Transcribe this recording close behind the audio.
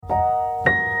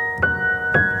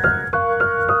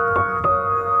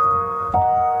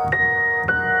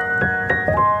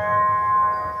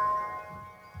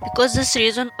because this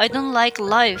reason I don't like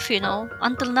life,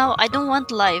 until now I don't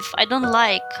want life, I don't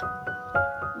like,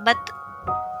 but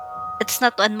it's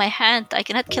not on my hand. I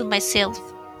cannot kill myself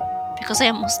because I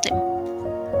am Muslim.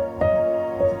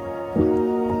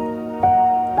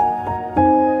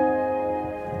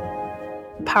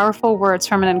 Powerful words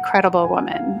from an incredible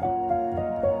woman.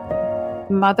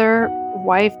 Mother,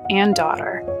 wife, and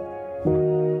daughter.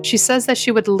 She says that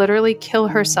she would literally kill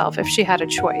herself if she had a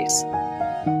choice.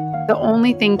 The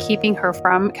only thing keeping her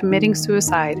from committing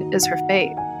suicide is her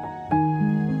faith.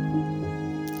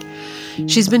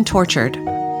 She's been tortured.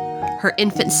 Her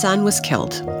infant son was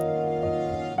killed.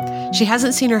 She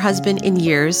hasn't seen her husband in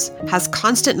years, has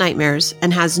constant nightmares,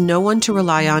 and has no one to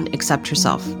rely on except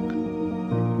herself.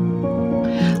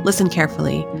 Listen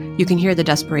carefully. You can hear the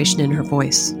desperation in her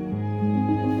voice.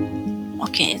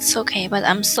 Okay, it's okay, but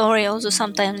I'm sorry also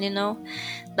sometimes,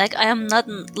 like I am not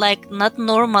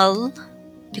normal,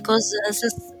 because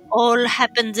this all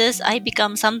happened. I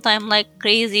become sometimes like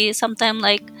crazy, sometimes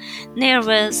like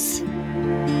nervous.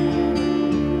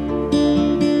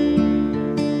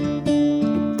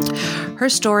 Her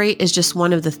story is just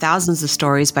one of the thousands of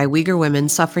stories by Uyghur women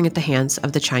suffering at the hands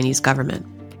of the Chinese government.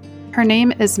 Her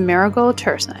name is Marigold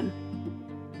Tursun.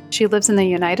 She lives in the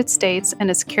United States and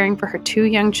is caring for her 2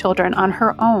 young children on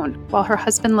her own while her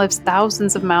husband lives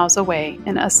thousands of miles away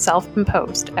in a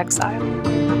self-imposed exile.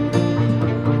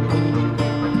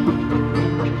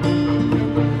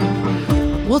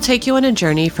 We'll take you on a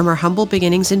journey from her humble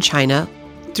beginnings in China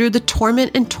through the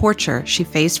torment and torture she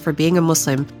faced for being a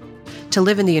Muslim to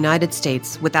live in the United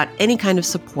States without any kind of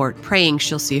support, praying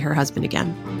she'll see her husband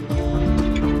again.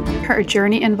 Her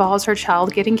journey involves her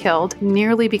child getting killed,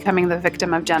 nearly becoming the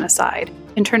victim of genocide,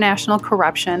 international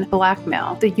corruption,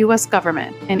 blackmail, the U.S.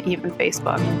 government, and even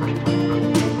Facebook.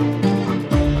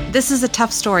 This is a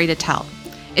tough story to tell.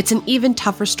 It's an even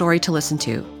tougher story to listen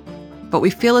to. But we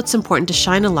feel it's important to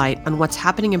shine a light on what's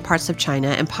happening in parts of China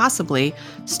and possibly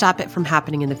stop it from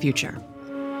happening in the future.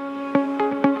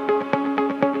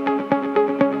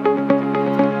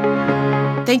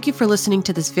 Thank you for listening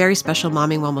to this very special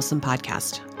Momming While Muslim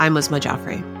podcast. I'm Uzma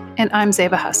Jafri. And I'm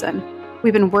Zeba Hassan.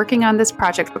 We've been working on this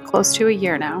project for close to a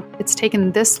year now. It's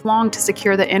taken this long to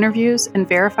secure the interviews and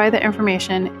verify the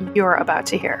information you're about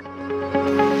to hear.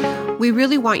 We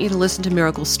really want you to listen to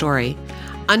Miracle's story.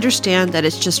 Understand that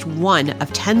it's just one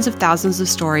of tens of thousands of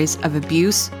stories of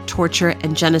abuse, torture,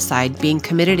 and genocide being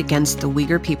committed against the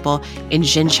Uyghur people in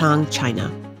Xinjiang,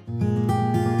 China.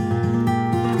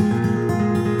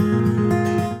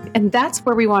 And that's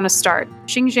where we want to start,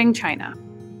 Xinjiang, China.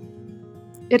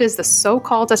 It is the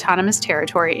so-called autonomous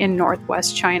territory in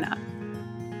northwest China.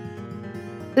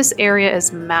 This area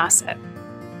is massive.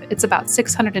 It's about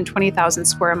 620,000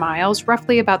 square miles,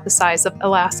 roughly about the size of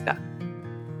Alaska.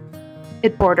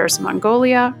 It borders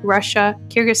Mongolia, Russia,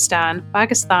 Kyrgyzstan,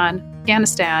 Pakistan,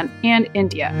 Afghanistan, and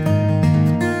India.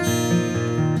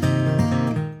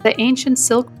 The ancient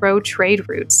Silk Road trade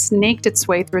route snaked its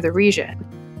way through the region.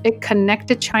 It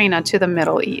connected China to the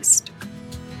Middle East.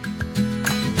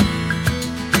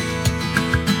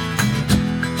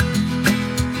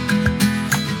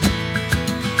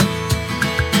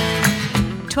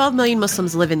 "12 million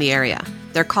Muslims live in the area.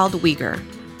 They're called Uyghur.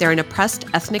 They're an oppressed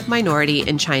ethnic minority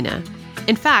in China.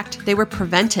 In fact, they were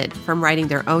prevented from writing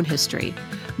their own history.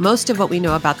 Most of what we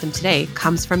know about them today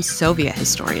comes from Soviet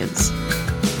historians."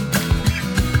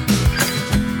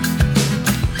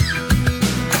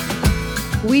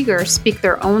 Uyghurs speak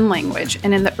their own language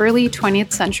and in the early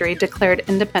 20th century declared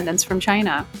independence from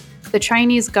China. The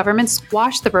Chinese government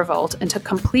squashed the revolt and took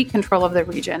complete control of the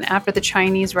region after the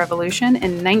Chinese Revolution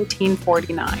in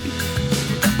 1949.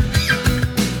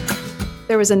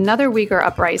 There was another Uyghur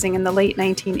uprising in the late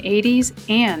 1980s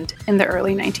and in the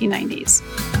early 1990s.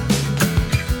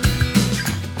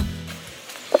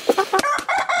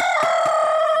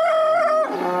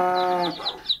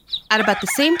 At about the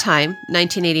same time,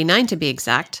 1989 to be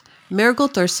exact,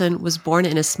 Marigold Tursun was born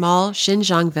in a small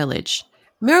Xinjiang village.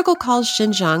 Marigold calls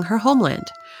Xinjiang her homeland.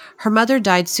 Her mother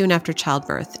died soon after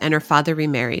childbirth, and her father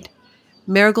remarried.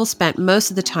 Marigold spent most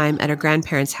of the time at her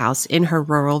grandparents' house in her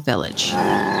rural village.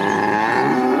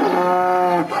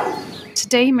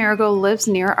 Today, Marigold lives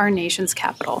near our nation's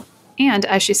capital. And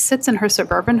as she sits in her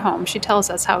suburban home, she tells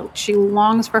us how she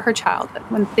longs for her childhood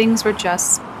when things were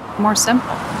just more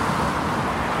simple.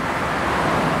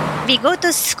 We go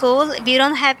to school, we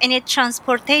don't have any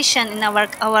transportation in our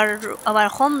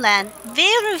homeland.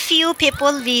 Very few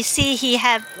people we see he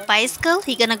have bicycle,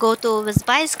 he gonna go to his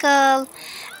bicycle.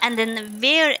 And then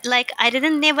I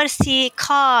didn't never see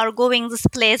car going this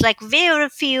place, like very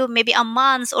few, maybe a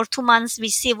month or 2 months we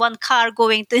see one car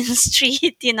going to the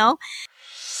street,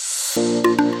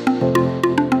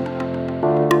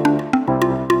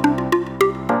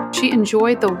 She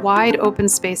enjoyed the wide open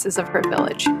spaces of her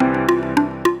village,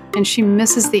 and she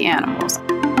misses the animals.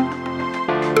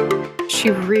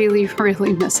 She really,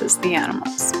 really misses the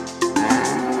animals.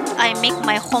 I make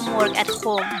my homework at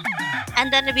home,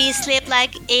 and then we sleep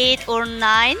like 8 or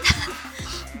 9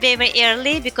 very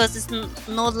early because it's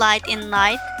no light in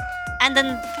night, and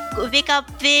then wake up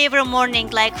every morning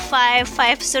like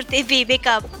 5:30 we wake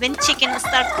up when chicken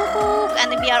start cook,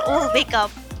 and we are all wake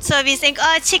up. So we think,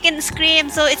 oh, chicken scream,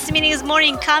 so it's meaning it's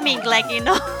morning coming, like, you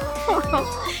know.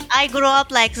 I grew up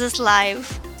like this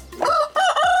life.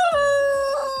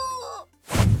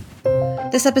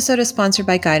 This episode is sponsored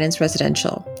by Guidance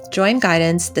Residential. Join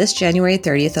Guidance this January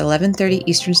 30th at 11:30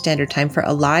 Eastern Standard Time for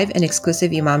a live and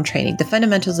exclusive Imam training, The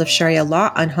Fundamentals of Sharia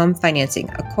Law on Home Financing,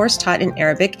 a course taught in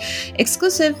Arabic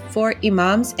exclusive for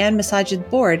Imams and Masajid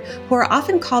Board, who are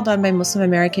often called on by Muslim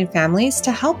American families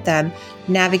to help them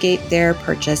navigate their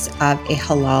purchase of a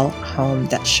halal home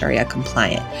that's Sharia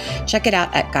compliant. Check it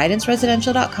out at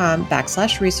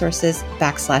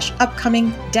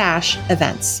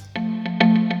guidanceresidential.com/resources/upcoming-events.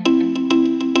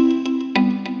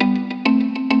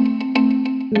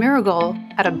 Miracle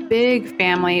had a big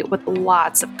family with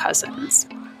lots of cousins.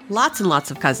 Lots and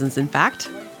lots of cousins, in fact.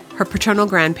 Her paternal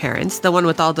grandparents, the one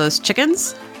with all those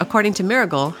chickens, according to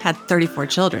Miracle, had 34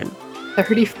 children.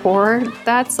 34?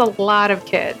 That's a lot of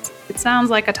kids. It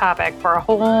sounds like a topic for a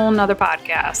whole nother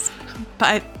podcast.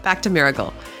 But back to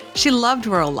Miracle. She loved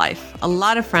rural life, a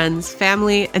lot of friends,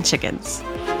 family, and chickens.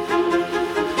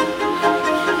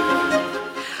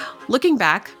 Looking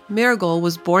back, Miracle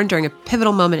was born during a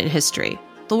pivotal moment in history.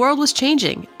 The world was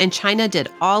changing, and China did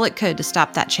all it could to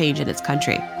stop that change in its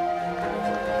country.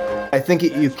 I think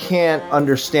you can't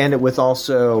understand it with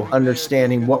also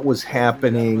understanding what was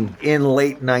happening in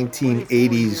late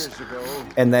 1980s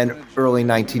and then early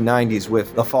 1990s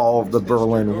with the fall of the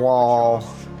Berlin Wall.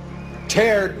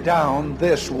 Tear down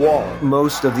this wall.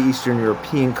 Most of the Eastern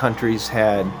European countries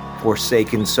had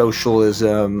forsaken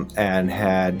socialism and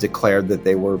had declared that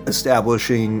they were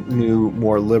establishing new,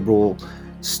 more liberal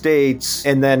states,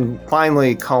 and then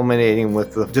finally culminating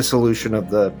with the dissolution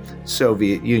of the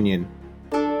Soviet Union.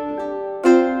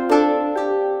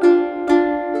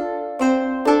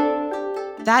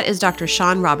 That is Dr.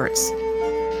 Sean Roberts.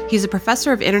 He's a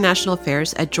professor of international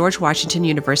affairs at George Washington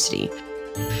University.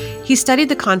 He studied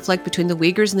the conflict between the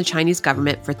Uyghurs and the Chinese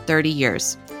government for 30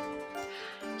 years.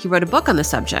 He wrote a book on the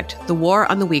subject, The War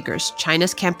on the Uyghurs,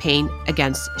 China's Campaign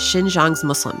Against Xinjiang's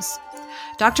Muslims.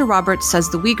 Dr. Roberts says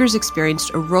the Uyghurs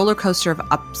experienced a roller coaster of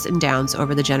ups and downs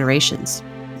over the generations.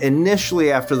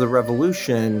 Initially, after the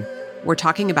revolution, we're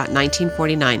talking about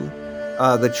 1949.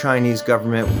 The Chinese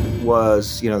government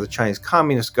was, the Chinese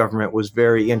Communist government was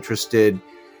very interested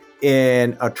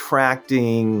in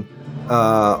attracting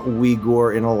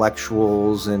Uyghur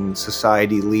intellectuals and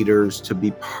society leaders to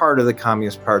be part of the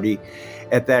Communist Party.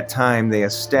 At that time, they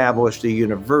established a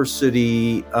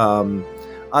university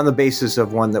on the basis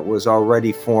of one that was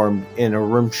already formed in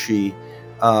Urumqi,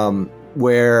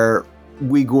 where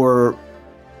Uyghur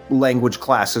language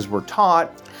classes were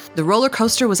taught. The roller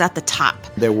coaster was at the top.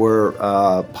 There were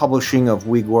publishing of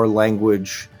Uyghur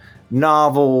language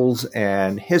novels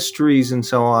and histories and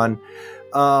so on.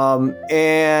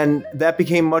 And that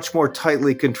became much more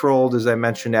tightly controlled, as I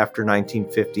mentioned, after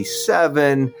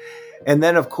 1957. And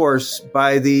then, of course,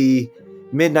 by the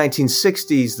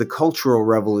mid-1960s, the Cultural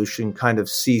Revolution kind of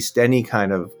ceased any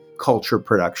kind of culture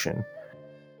production.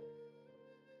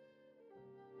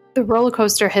 The roller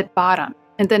coaster hit bottom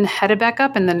and then headed back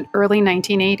up in the early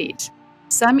 1980s.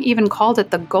 Some even called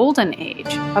it the golden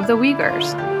age of the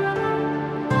Uyghurs.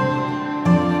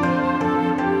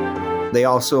 They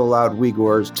also allowed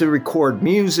Uyghurs to record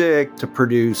music, to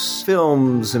produce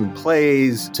films and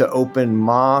plays, to open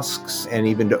mosques, and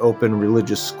even to open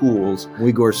religious schools.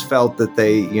 Uyghurs felt that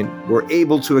they were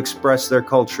able to express their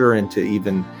culture and to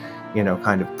even,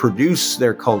 kind of produce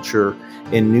their culture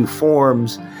in new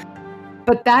forms.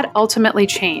 But that ultimately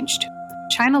changed.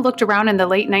 China looked around in the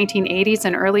late 1980s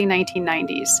and early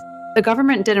 1990s. The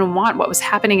government didn't want what was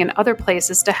happening in other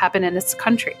places to happen in its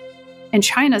country. In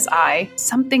China's eye,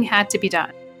 something had to be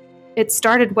done. It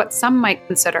started what some might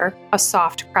consider a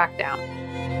soft crackdown.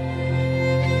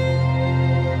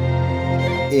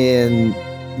 In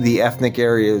the ethnic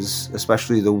areas,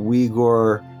 especially the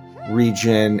Uyghur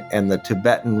region and the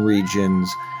Tibetan regions,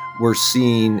 were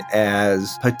seen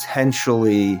as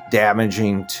potentially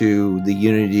damaging to the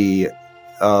unity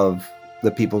of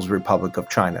the People's Republic of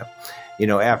China.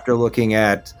 After looking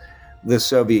at the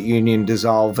Soviet Union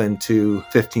dissolve into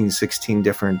 15, 16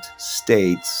 different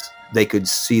states, they could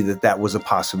see that that was a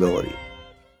possibility.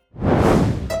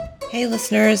 Hey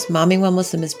listeners, Momming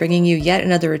Muslim is bringing you yet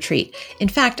another retreat. In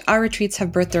fact, our retreats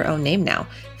have birthed their own name now.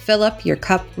 Fill Up Your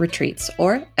Cup Retreats,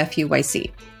 or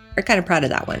FUYC. We're kind of proud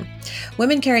of that one.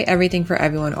 Women carry everything for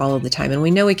everyone all of the time, and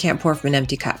we know we can't pour from an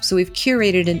empty cup. So we've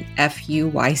curated an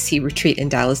FUYC retreat in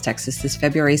Dallas, Texas this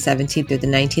February 17th through the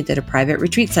 19th at a private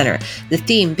retreat center, the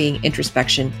theme being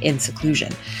introspection in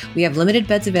seclusion. We have limited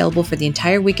beds available for the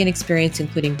entire weekend experience,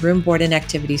 including room, board, and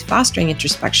activities fostering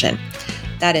introspection.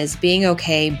 That is, being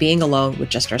okay, being alone with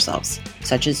just ourselves,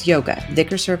 such as yoga,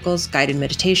 dhikr circles, guided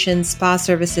meditations, spa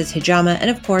services, hijama, and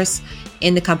of course,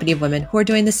 in the company of women who are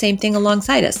doing the same thing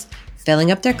alongside us, filling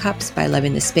up their cups by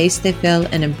loving the space they fill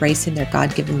and embracing their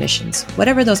God-given missions,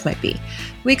 whatever those might be.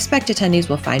 We expect attendees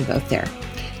will find both there.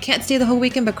 Can't stay the whole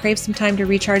weekend but crave some time to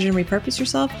recharge and repurpose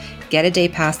yourself? Get a day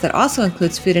pass that also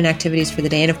includes food and activities for the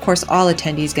day, and of course all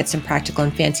attendees get some practical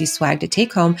and fancy swag to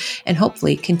take home and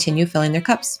hopefully continue filling their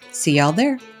cups. See y'all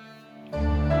there.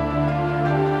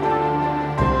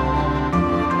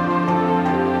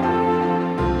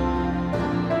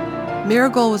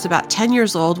 Marigold was about 10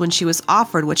 years old when she was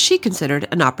offered what she considered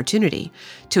an opportunity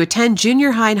to attend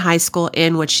junior high and high school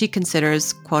in what she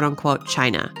considers quote-unquote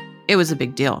China. It was a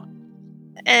big deal.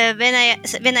 When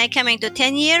I coming to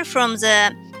 10 years from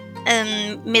the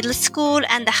middle school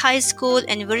and the high school,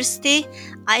 university,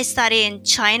 I study in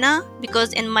China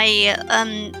because in my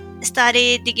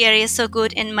study degree is so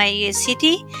good in my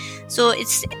city. So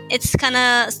it's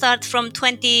gonna start from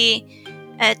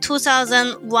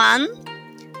 2001.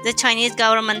 The Chinese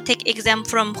government take exam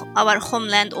from our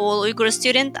homeland, all Uyghur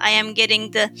student. I am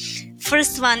getting the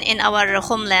first one in our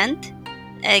homeland,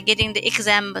 getting the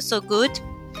exam so good.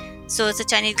 So the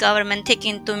Chinese government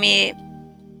taking to me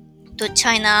to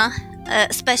China,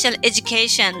 special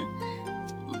education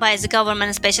by the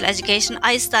government, special education.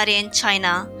 I study in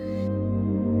China.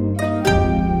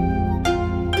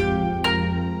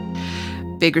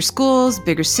 Bigger schools,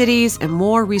 bigger cities, and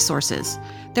more resources.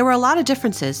 There were a lot of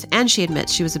differences, and she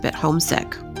admits she was a bit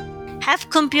homesick. Have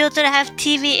computer, have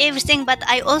TV, everything, but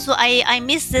I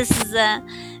miss this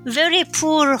very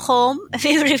poor home,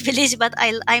 very village, but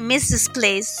I miss this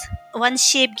place. One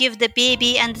sheep give the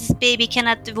baby, and this baby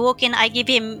cannot walk in. I give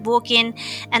him walk in,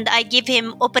 and I give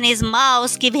him open his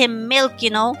mouth, give him milk,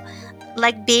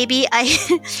 like baby. I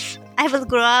will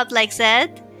grow up like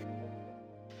that.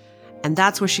 And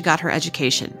that's where she got her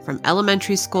education, from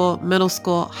elementary school, middle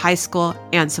school, high school,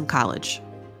 and some college.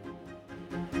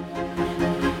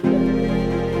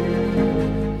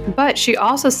 But she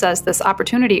also says this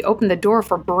opportunity opened the door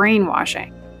for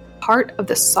brainwashing, part of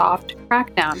the soft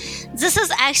crackdown. This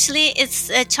is actually, it's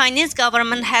a Chinese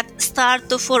government have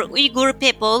started for Uyghur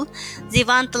people. They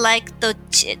want to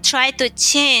try to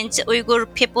change Uyghur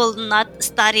people not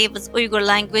study with Uyghur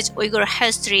language, Uyghur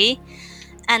history.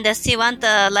 And they want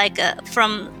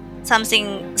from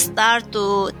something start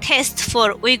to test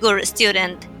for Uyghur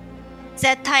student.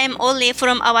 That time only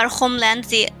from our homeland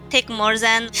they take more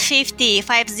than 50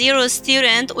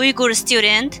 student, Uyghur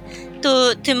student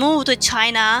to move to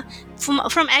China from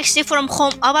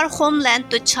our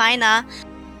homeland to China.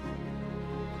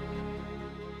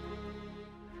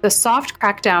 The soft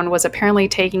crackdown was apparently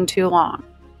taking too long.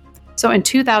 So in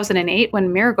 2008,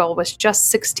 when Marigold was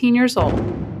just 16 years old,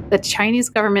 the Chinese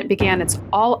government began its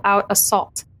all-out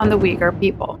assault on the Uyghur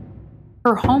people.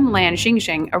 Her homeland,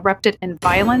 Xinjiang, erupted in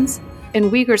violence,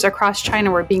 and Uyghurs across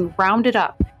China were being rounded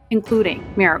up, including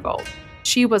Marigold.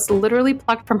 She was literally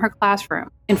plucked from her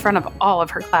classroom in front of all of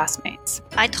her classmates.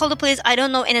 I told the police, I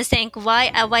don't know anything.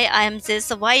 Why I am this?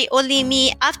 Why only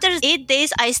me? After 8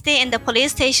 days, I stay in the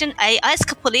police station. I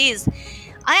ask police,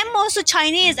 I am also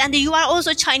Chinese and you are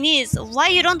also Chinese. Why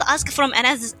you don't ask from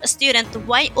another student?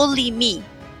 Why only me?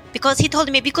 Because he told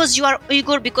me, because you are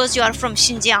Uyghur, because you are from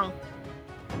Xinjiang.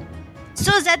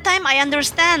 So that time I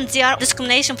understand there are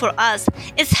discrimination for us.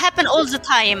 It's happened all the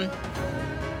time.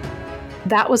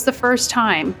 That was the first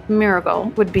time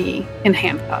Marigold would be in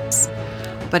handcuffs.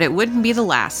 But it wouldn't be the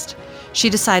last. She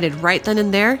decided right then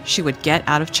and there she would get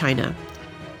out of China.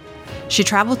 She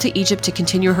traveled to Egypt to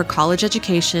continue her college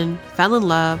education, fell in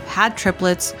love, had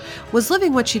triplets, was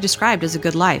living what she described as a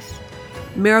good life.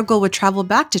 Marigold would travel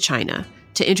back to China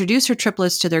to introduce her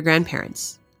triplets to their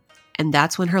grandparents. And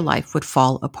that's when her life would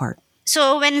fall apart.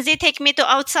 So when they take me to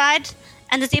outside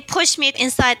and they push me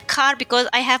inside car because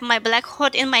I have my black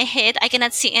hood in my head, I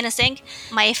cannot see anything.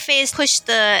 My face pushed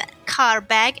the car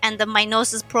back and my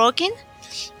nose is broken.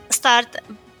 Start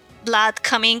blood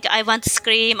coming. I want to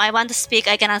scream. I want to speak.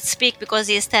 I cannot speak because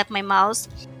they stabbed my mouth.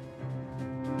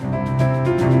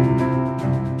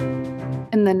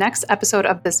 In the next episode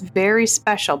of this very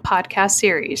special podcast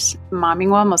series, Momming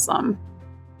While Muslim,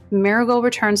 Marigold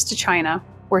returns to China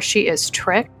where she is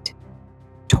tricked,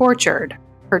 tortured,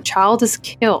 her child is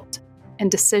killed,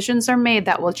 and decisions are made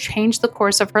that will change the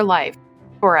course of her life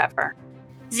forever.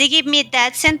 They give me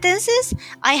death sentences.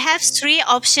 I have 3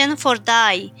 options for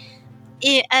die.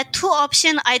 2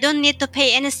 options, I don't need to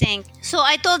pay anything. So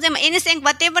I told them, anything,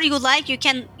 whatever you like, you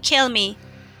can kill me.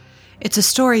 It's a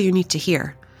story you need to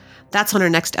hear. That's on our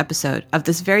next episode of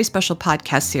this very special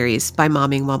podcast series by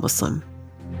Momming While Muslim.